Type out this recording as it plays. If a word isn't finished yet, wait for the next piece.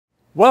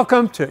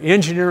Welcome to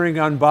Engineering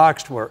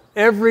Unboxed, where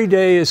every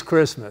day is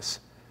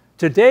Christmas.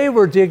 Today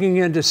we're digging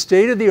into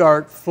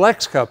state-of-the-art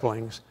flex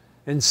couplings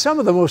and some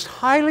of the most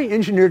highly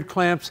engineered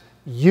clamps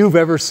you've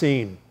ever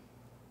seen.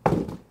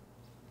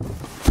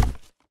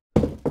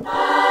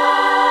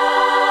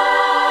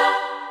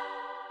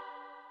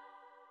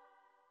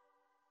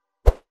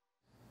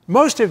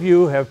 Most of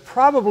you have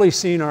probably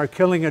seen our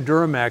Killing a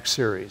Duramax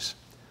series.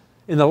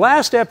 In the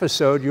last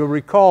episode, you'll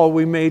recall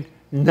we made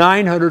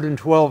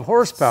 912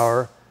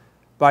 horsepower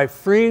by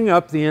freeing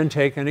up the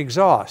intake and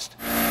exhaust.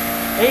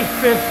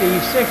 850,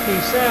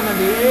 60,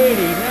 70,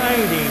 80,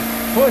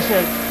 90, push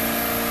it.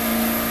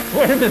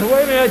 Wait a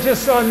minute, I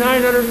just saw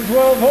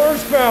 912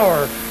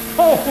 horsepower.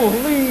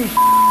 Holy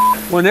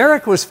shit. When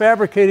Eric was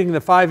fabricating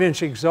the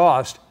 5-inch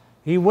exhaust,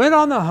 he went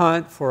on the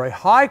hunt for a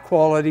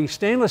high-quality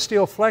stainless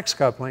steel flex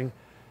coupling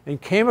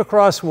and came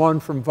across one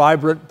from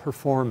Vibrant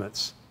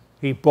Performance.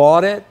 He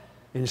bought it,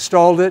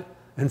 installed it,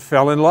 and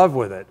fell in love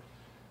with it.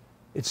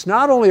 It's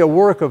not only a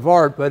work of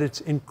art, but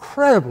it's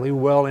incredibly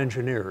well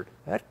engineered.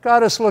 That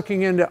got us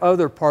looking into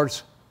other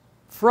parts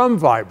from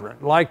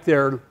Vibrant, like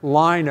their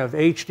line of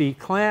HD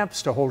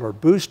clamps to hold our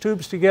boost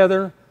tubes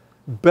together,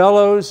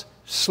 bellows,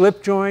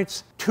 slip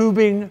joints,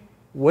 tubing,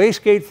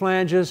 wastegate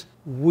flanges.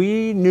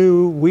 We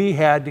knew we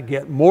had to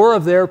get more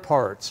of their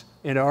parts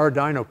into our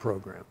dyno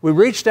program. We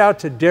reached out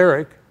to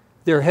Derek,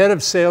 their head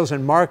of sales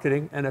and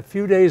marketing, and a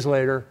few days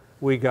later,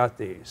 we got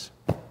these.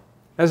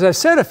 As I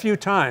said a few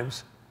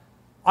times,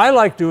 I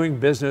like doing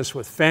business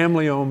with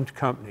family-owned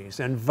companies,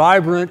 and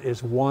Vibrant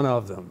is one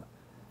of them.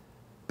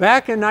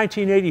 Back in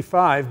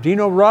 1985,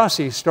 Dino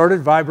Rossi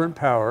started Vibrant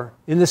Power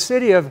in the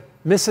city of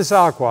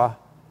Mississauga,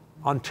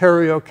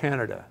 Ontario,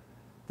 Canada.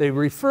 They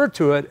refer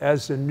to it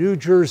as the New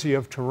Jersey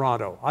of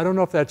Toronto. I don't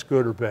know if that's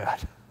good or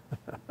bad.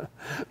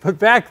 But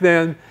back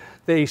then,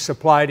 they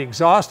supplied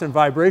exhaust and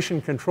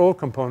vibration control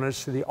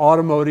components to the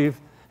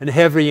automotive and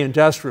heavy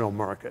industrial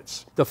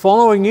markets. The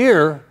following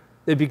year,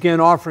 they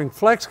began offering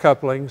flex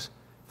couplings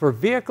for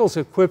vehicles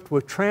equipped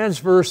with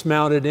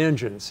transverse-mounted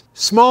engines.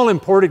 Small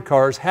imported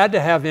cars had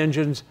to have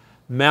engines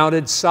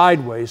mounted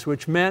sideways,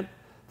 which meant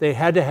they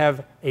had to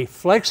have a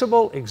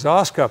flexible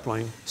exhaust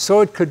coupling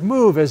so it could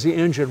move as the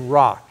engine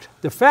rocked.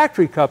 The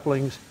factory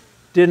couplings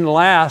didn't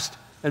last,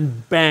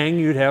 and bang,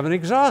 you'd have an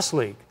exhaust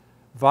leak.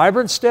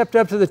 Vibrant stepped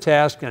up to the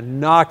task and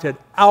knocked it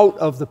out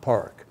of the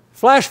park.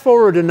 Flash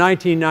forward to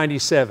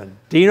 1997.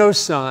 Dino's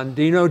son,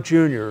 Dino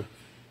Jr.,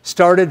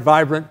 started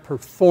Vibrant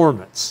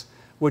Performance,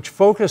 which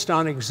focused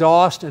on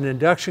exhaust and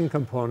induction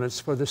components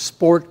for the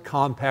sport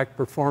compact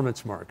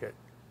performance market.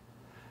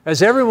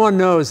 As everyone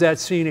knows, that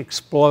scene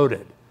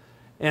exploded,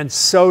 and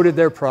so did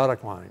their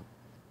product line.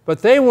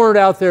 But they weren't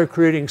out there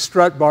creating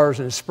strut bars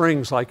and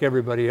springs like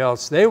everybody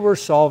else. They were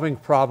solving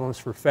problems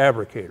for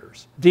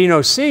fabricators.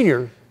 Dino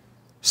Sr.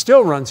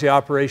 still runs the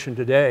operation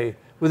today,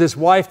 with his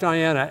wife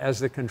Diana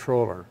as the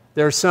controller.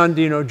 Their son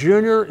Dino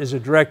Jr. is a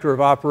director of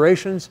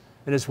operations,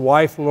 and his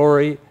wife,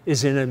 Lori,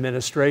 is in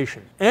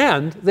administration.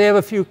 And they have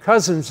a few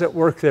cousins that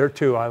work there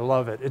too. I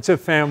love it. It's a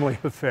family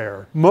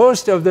affair.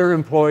 Most of their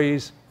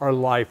employees are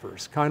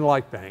lifers, kind of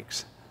like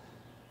Banks.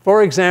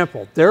 For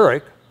example,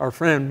 Derek, our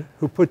friend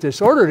who put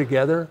this order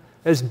together,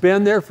 has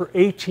been there for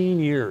 18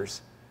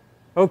 years.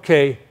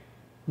 Okay,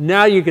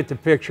 now you get the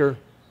picture.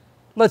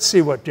 Let's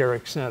see what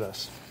Derek sent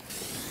us.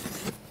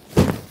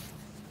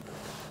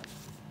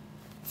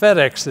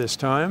 FedEx this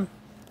time,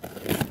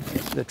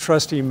 the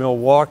trusty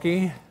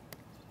Milwaukee.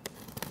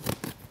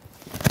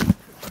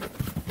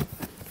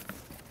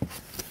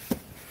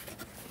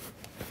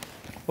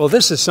 Well,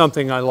 this is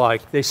something I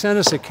like. They sent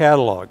us a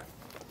catalog.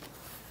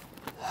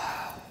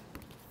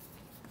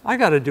 I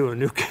got to do a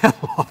new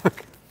catalog.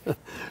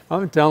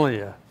 I'm telling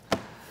you.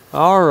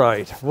 All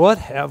right, what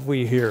have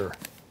we here?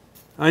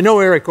 I know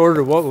Eric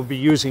ordered what we'll be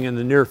using in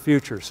the near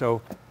future,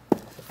 so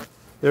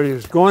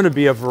there's going to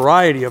be a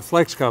variety of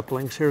flex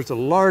couplings. Here's a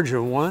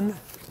larger one,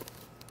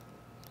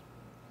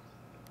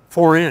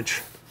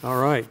 4-inch,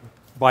 all right,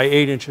 by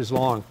 8 inches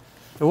long.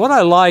 And what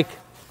I like,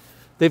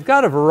 they've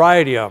got a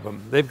variety of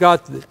them. They've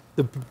got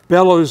the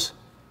bellows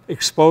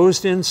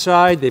exposed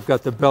inside. They've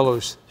got the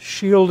bellows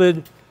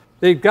shielded.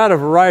 They've got a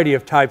variety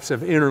of types of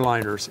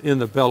interliners in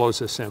the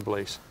bellows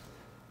assemblies.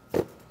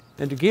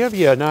 And to give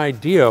you an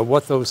idea of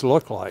what those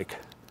look like,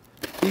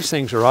 these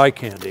things are eye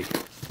candy.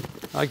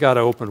 I got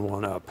to open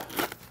one up.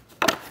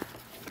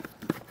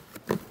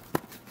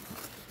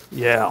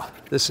 Yeah,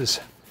 this is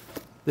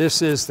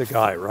the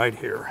guy right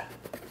here.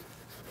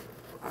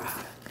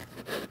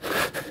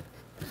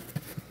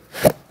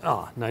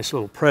 Ah, nice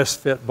little press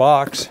fit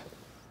box.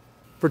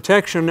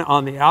 Protection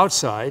on the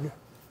outside,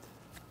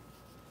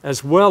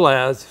 as well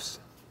as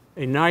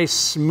a nice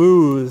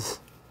smooth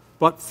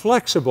but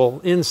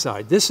flexible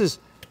inside. This is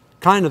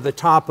kind of the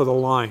top of the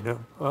line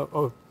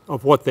of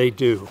what they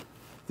do.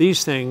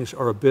 These things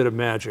are a bit of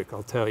magic,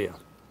 I'll tell you.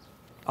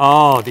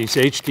 Oh, these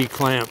HD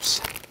clamps.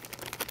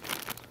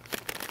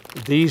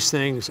 These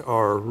things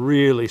are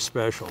really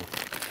special.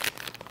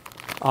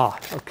 Ah,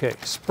 okay,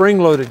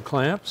 spring-loaded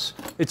clamps.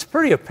 It's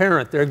pretty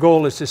apparent their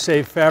goal is to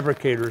save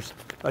fabricators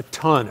a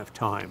ton of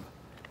time.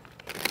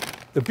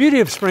 The beauty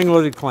of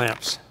spring-loaded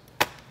clamps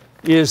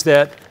is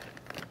that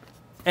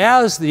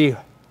as the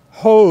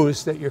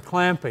hose that you're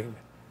clamping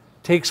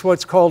takes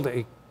what's called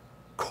a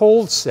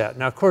cold set.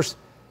 Now, of course,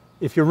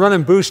 if you're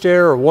running boost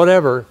air or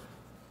whatever,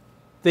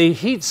 they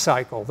heat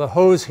cycle, the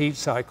hose heat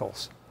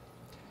cycles.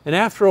 And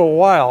after a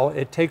while,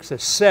 it takes a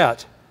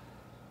set,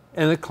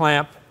 and the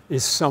clamp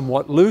is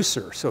somewhat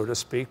looser, so to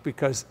speak,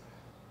 because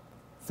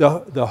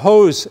the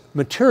hose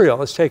material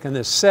has taken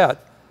this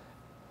set,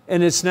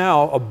 and it's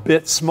now a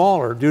bit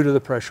smaller due to the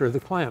pressure of the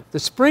clamp. The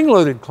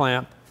spring-loaded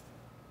clamp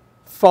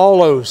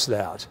follows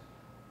that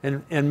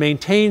and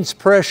maintains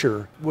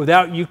pressure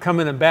without you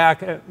coming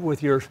back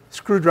with your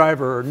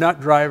screwdriver or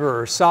nut driver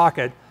or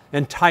socket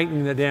and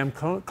tightening the damn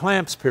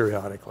clamps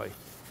periodically.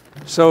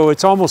 So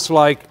it's almost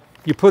like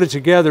you put it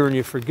together and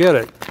you forget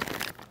it.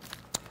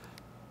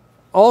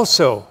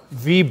 Also,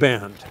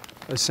 V-band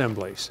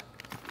assemblies.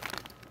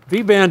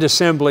 V-band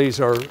assemblies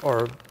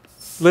are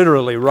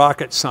literally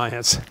rocket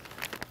science.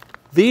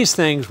 These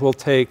things will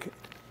take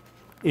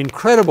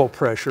incredible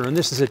pressure, and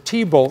this is a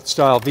T-bolt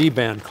style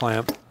V-band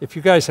clamp. If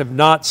you guys have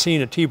not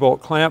seen a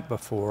T-bolt clamp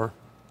before,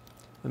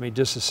 let me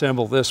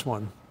disassemble this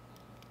one.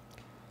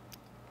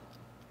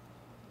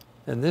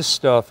 And this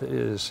stuff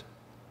is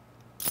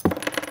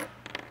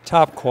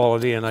top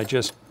quality, and I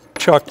just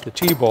chucked the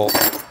T-bolt.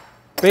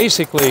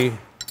 Basically,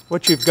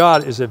 what you've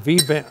got is a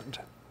V-band.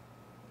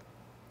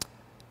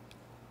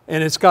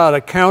 And it's got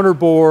a counter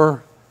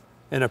bore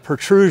and a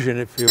protrusion,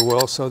 if you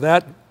will, so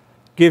that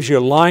gives you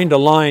line to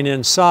line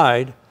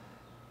inside,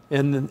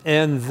 and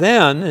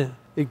then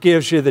it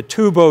gives you the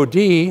tubo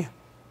D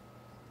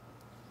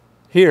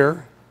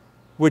here,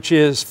 which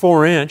is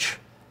 4-inch,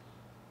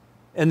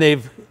 and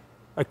they've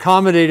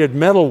accommodated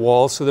metal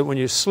walls so that when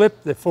you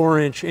slip the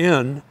 4-inch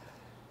in,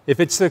 if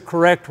it's the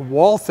correct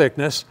wall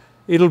thickness,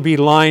 it'll be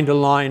line to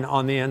line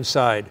on the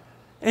inside.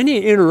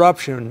 Any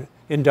interruption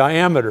in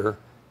diameter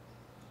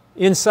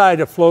inside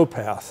a flow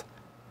path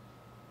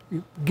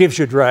gives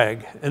you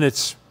drag, and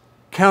it's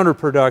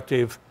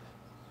counterproductive.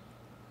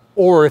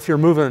 Or if you're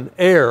moving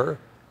air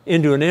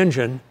into an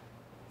engine,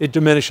 it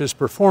diminishes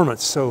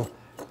performance. So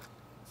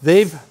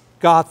they've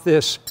got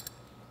this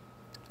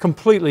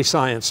completely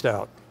scienced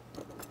out.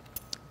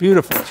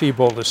 Beautiful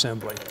T-bolt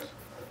assembly.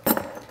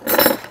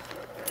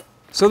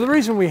 So the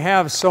reason we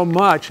have so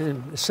much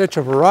and such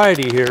a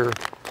variety here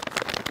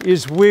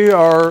is we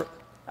are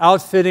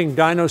outfitting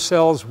dyno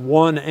cells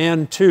 1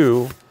 and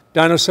 2.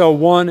 Dyno cell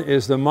 1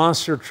 is the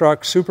monster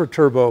truck super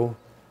turbo,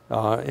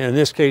 in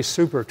this case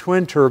super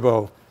twin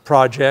turbo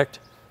project,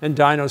 and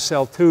dyno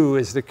cell 2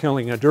 is the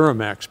Killing a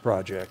Duramax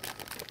project.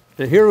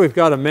 And here we've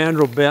got a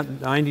mandrel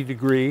bent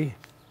 90-degree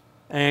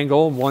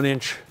angle,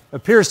 1-inch,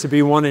 appears to be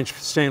 1-inch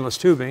stainless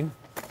tubing.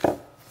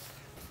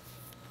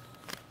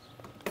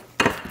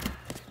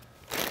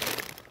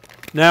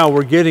 Now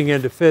we're getting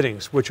into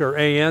fittings, which are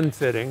AN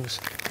fittings.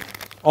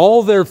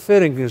 All their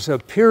fittings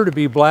appear to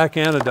be black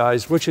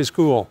anodized, which is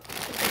cool.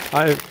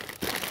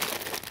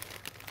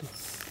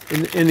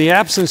 In the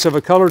absence of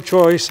a color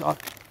choice,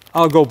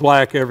 I'll go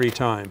black every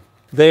time.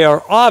 They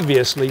are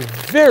obviously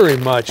very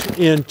much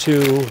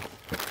into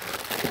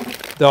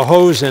the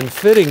hose and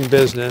fitting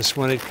business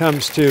when it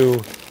comes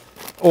to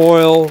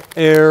oil,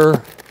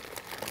 air,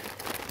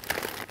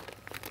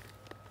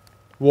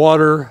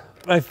 water.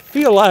 I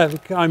feel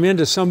like I'm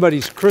into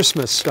somebody's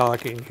Christmas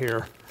stocking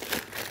here.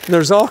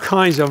 There's all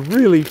kinds of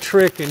really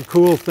trick and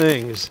cool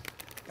things.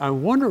 I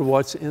wonder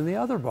what's in the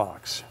other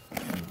box.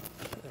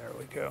 There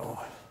we go.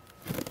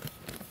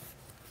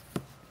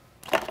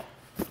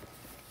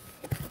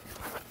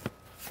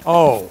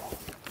 Oh,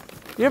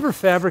 you ever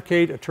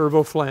fabricate a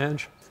turbo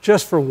flange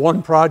just for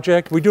one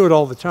project? We do it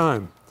all the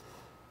time.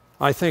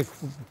 I think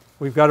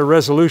we've got a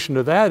resolution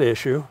to that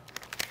issue.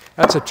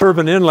 That's a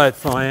turbine inlet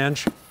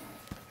flange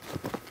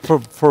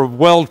for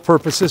weld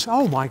purposes.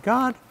 Oh my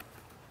God,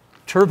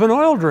 turbine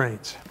oil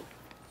drains.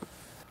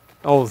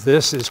 Oh,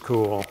 this is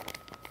cool.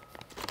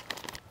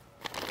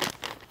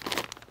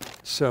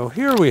 So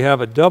here we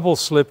have a double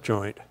slip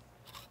joint.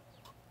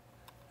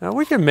 Now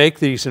we can make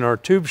these in our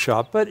tube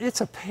shop, but it's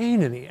a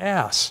pain in the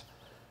ass.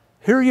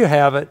 Here you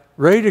have it,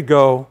 ready to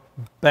go,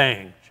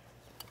 bang.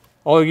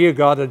 All you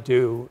gotta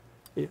do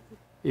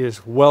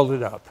is weld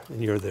it up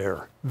and you're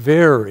there.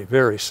 Very,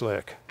 very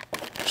slick,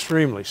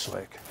 extremely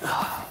slick.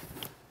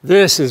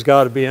 This has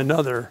got to be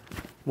another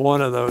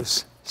one of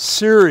those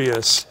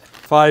serious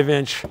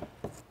 5-inch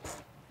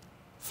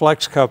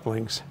flex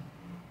couplings.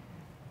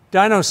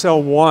 Dyno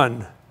cell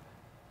 1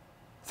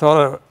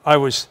 thought I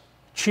was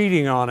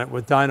cheating on it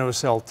with dyno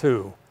cell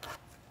 2.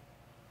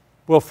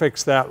 We'll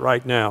fix that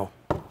right now.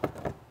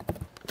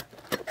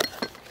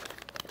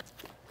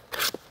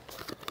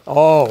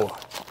 Oh,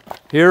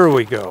 here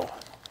we go.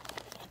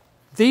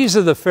 These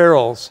are the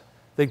ferrules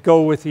that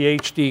go with the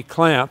HD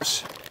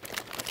clamps.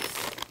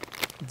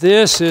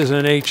 This is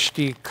an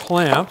HD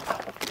clamp.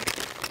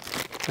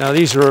 Now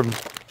these are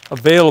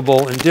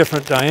available in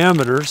different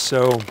diameters,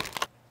 so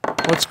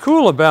what's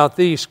cool about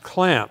these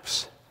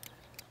clamps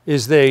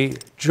is they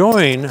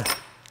join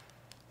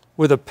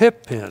with a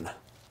pip pin.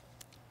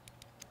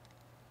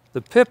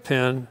 the pip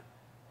pin,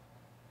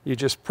 you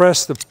just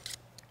press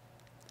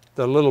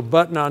the little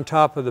button on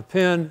top of the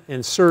pin,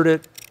 insert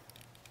it,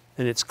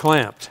 and it's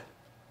clamped.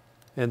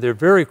 And they're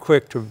very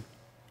quick to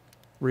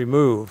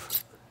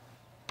remove.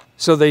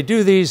 So they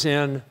do these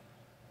in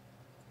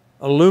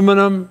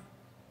aluminum,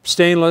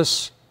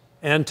 stainless,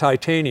 and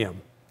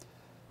titanium.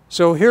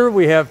 So here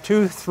we have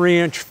two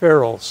 3-inch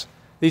ferrules.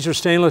 These are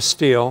stainless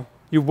steel.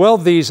 You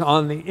weld these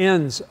on the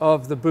ends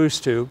of the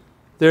boost tube.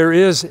 There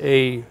is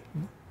a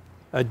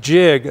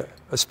jig,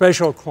 a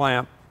special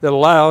clamp, that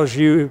allows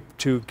you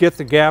to get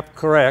the gap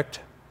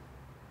correct,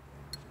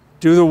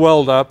 do the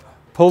weld up,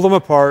 pull them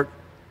apart,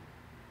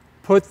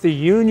 put the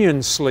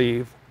union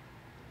sleeve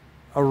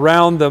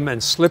around them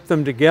and slip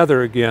them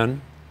together again.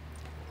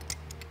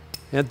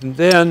 And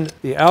then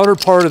the outer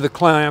part of the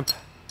clamp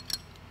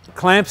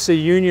clamps the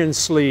union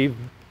sleeve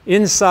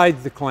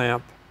inside the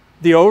clamp.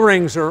 The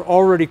O-rings are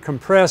already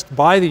compressed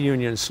by the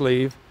union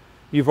sleeve.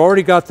 You've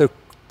already got the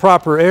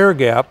proper air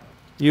gap.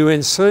 You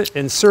insert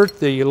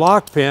the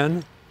lock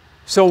pin.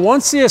 So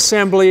once the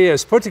assembly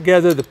is put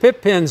together, the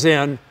pip pin's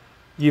in,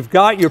 you've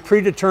got your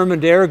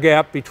predetermined air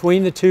gap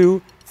between the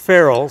two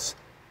ferrules.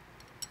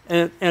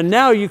 And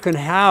now you can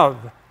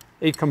have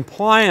a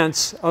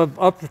compliance of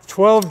up to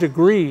 12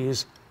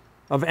 degrees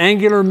of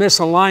angular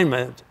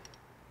misalignment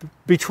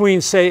between,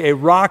 say, a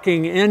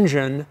rocking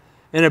engine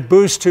and a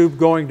boost tube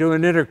going to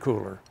an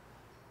intercooler.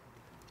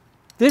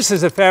 This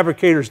is a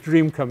fabricator's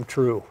dream come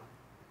true.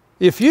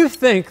 If you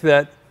think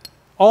that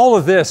all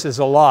of this is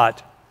a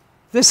lot,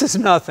 this is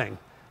nothing.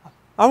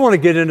 I want to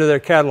get into their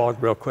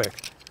catalog real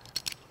quick.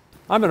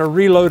 I'm going to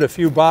reload a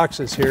few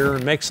boxes here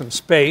and make some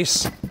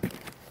space.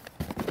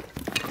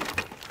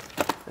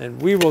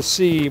 And we will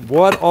see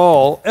what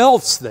all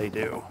else they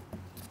do.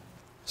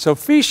 So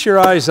feast your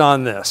eyes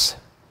on this.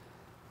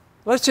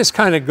 Let's just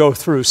kind of go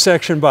through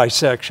section by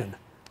section.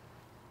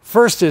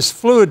 First is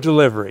fluid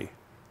delivery.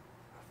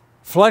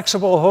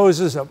 Flexible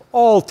hoses of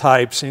all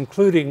types,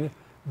 including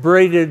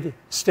braided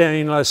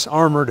stainless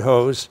armored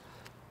hose,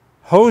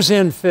 hose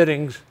end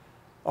fittings,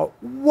 a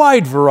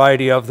wide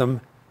variety of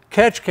them,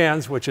 catch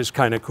cans, which is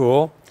kind of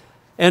cool,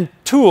 and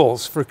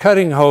tools for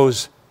cutting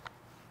hose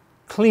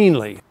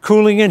cleanly.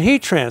 Cooling and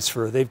heat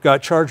transfer. They've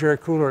got charge air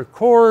cooler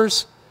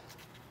cores,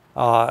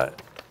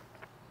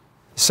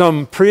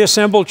 some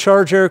pre-assembled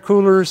charge air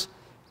coolers.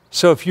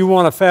 So if you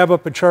want to fab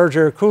up a charge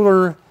air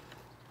cooler,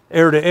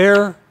 air to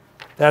air,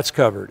 that's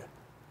covered.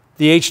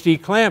 The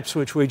HD clamps,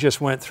 which we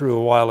just went through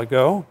a while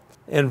ago,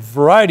 and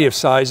variety of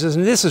sizes,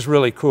 and this is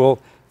really cool.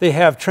 They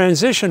have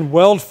transition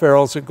weld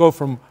ferrules that go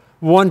from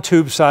one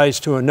tube size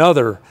to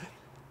another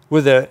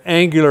with an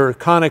angular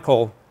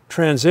conical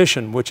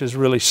transition, which is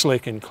really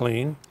slick and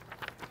clean.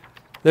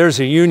 There's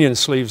the union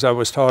sleeves I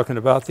was talking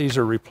about. These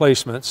are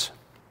replacements.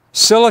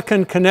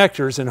 Silicon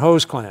connectors and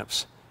hose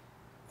clamps.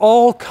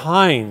 All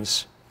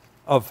kinds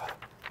of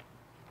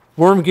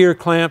worm gear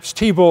clamps,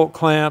 T-bolt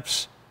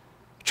clamps,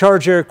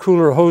 charge air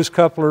cooler hose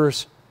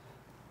couplers,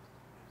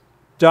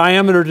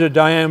 diameter to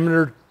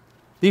diameter.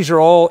 These are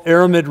all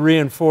aramid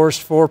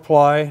reinforced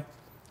 4-ply,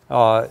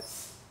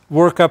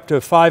 work up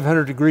to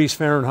 500 degrees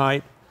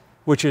Fahrenheit,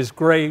 which is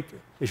great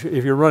if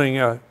you're running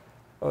a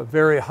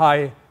very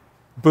high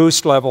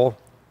boost level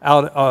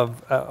out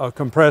of a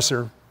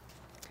compressor.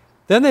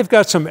 Then they've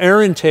got some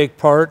air intake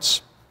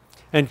parts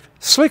and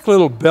slick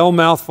little bell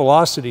mouth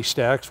velocity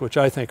stacks, which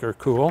I think are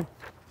cool.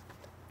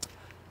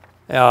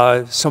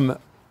 Some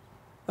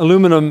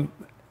aluminum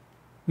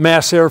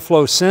mass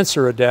airflow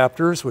sensor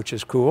adapters, which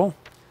is cool.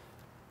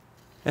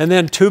 And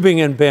then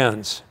tubing and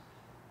bends.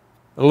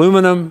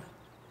 Aluminum,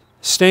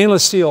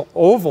 stainless steel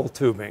oval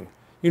tubing.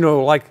 You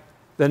know, like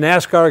the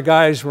NASCAR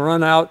guys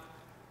run out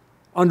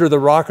under the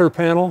rocker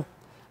panel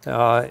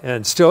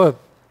and still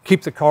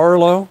keep the car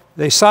low.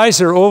 They size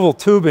their oval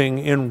tubing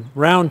in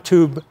round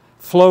tube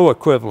flow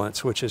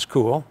equivalents, which is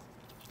cool.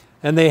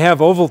 And they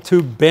have oval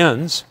tube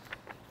bends,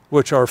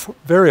 which are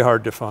very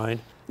hard to find.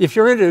 If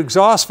you're into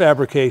exhaust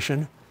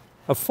fabrication,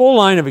 a full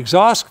line of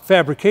exhaust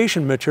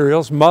fabrication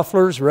materials,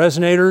 mufflers,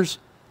 resonators,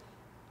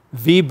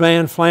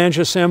 V-band flange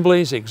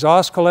assemblies,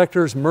 exhaust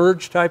collectors,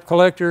 merge type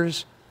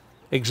collectors,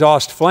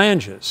 exhaust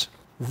flanges.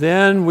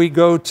 Then we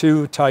go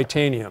to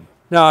titanium.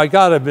 Now I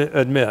gotta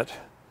admit,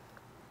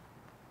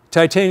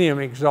 titanium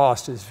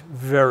exhaust is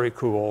very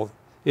cool.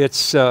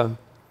 It's kind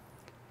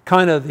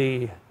of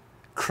the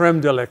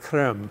creme de la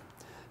creme.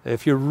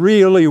 If you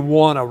really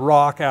want to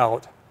rock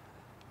out,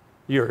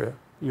 you're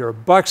a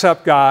bucks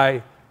up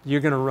guy,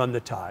 you're going to run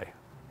the tie.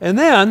 And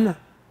then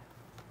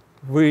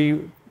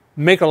we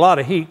make a lot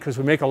of heat because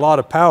we make a lot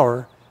of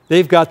power.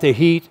 They've got the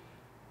heat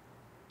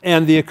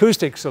and the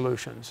acoustic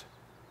solutions.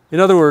 In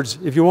other words,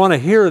 if you want to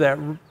hear that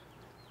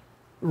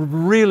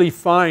really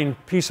fine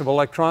piece of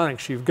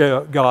electronics you've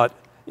got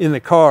in the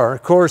car,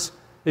 of course,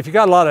 if you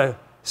got a lot of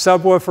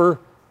subwoofer,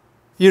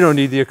 you don't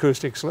need the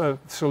acoustic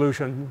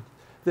solution.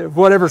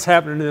 Whatever's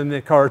happening in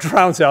the car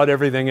drowns out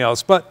everything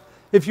else. But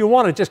if you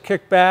want to just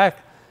kick back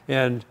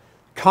and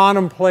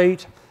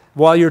contemplate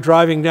while you're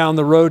driving down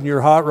the road in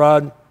your hot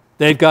rod,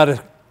 they've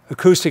got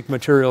acoustic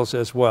materials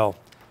as well.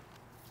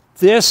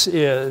 This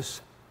is,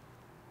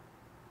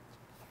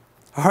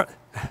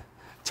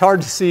 it's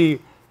hard to see.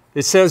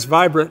 It says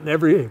vibrant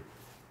in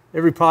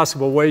every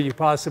possible way you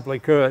possibly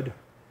could.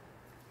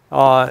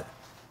 A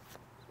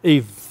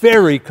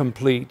very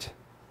complete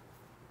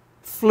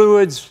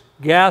fluids,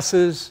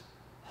 gases,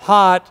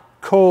 hot,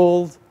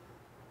 cold,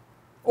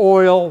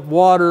 oil,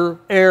 water,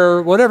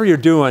 air, whatever you're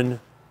doing,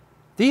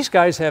 these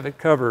guys have it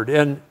covered.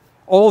 And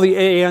all the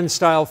AN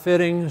style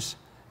fittings,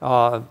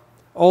 all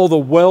the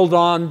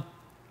weld-on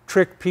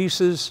trick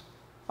pieces.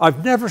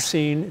 I've never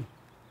seen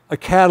a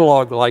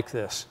catalog like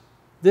this.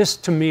 This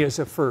to me is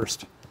a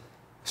first.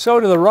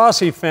 So to the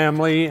Rossi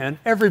family and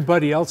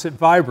everybody else at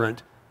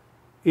Vibrant,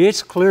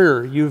 it's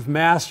clear you've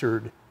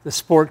mastered the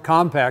sport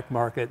compact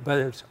market, but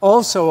it's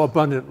also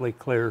abundantly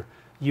clear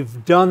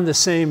you've done the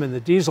same in the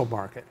diesel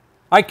market.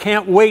 I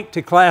can't wait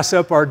to class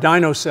up our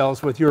dyno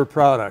cells with your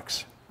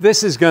products.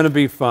 This is going to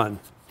be fun.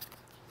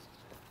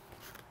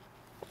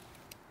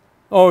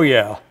 Oh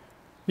yeah,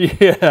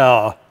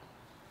 yeah.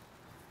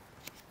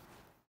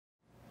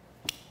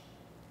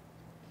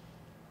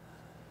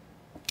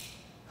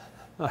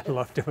 I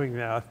love doing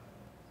that.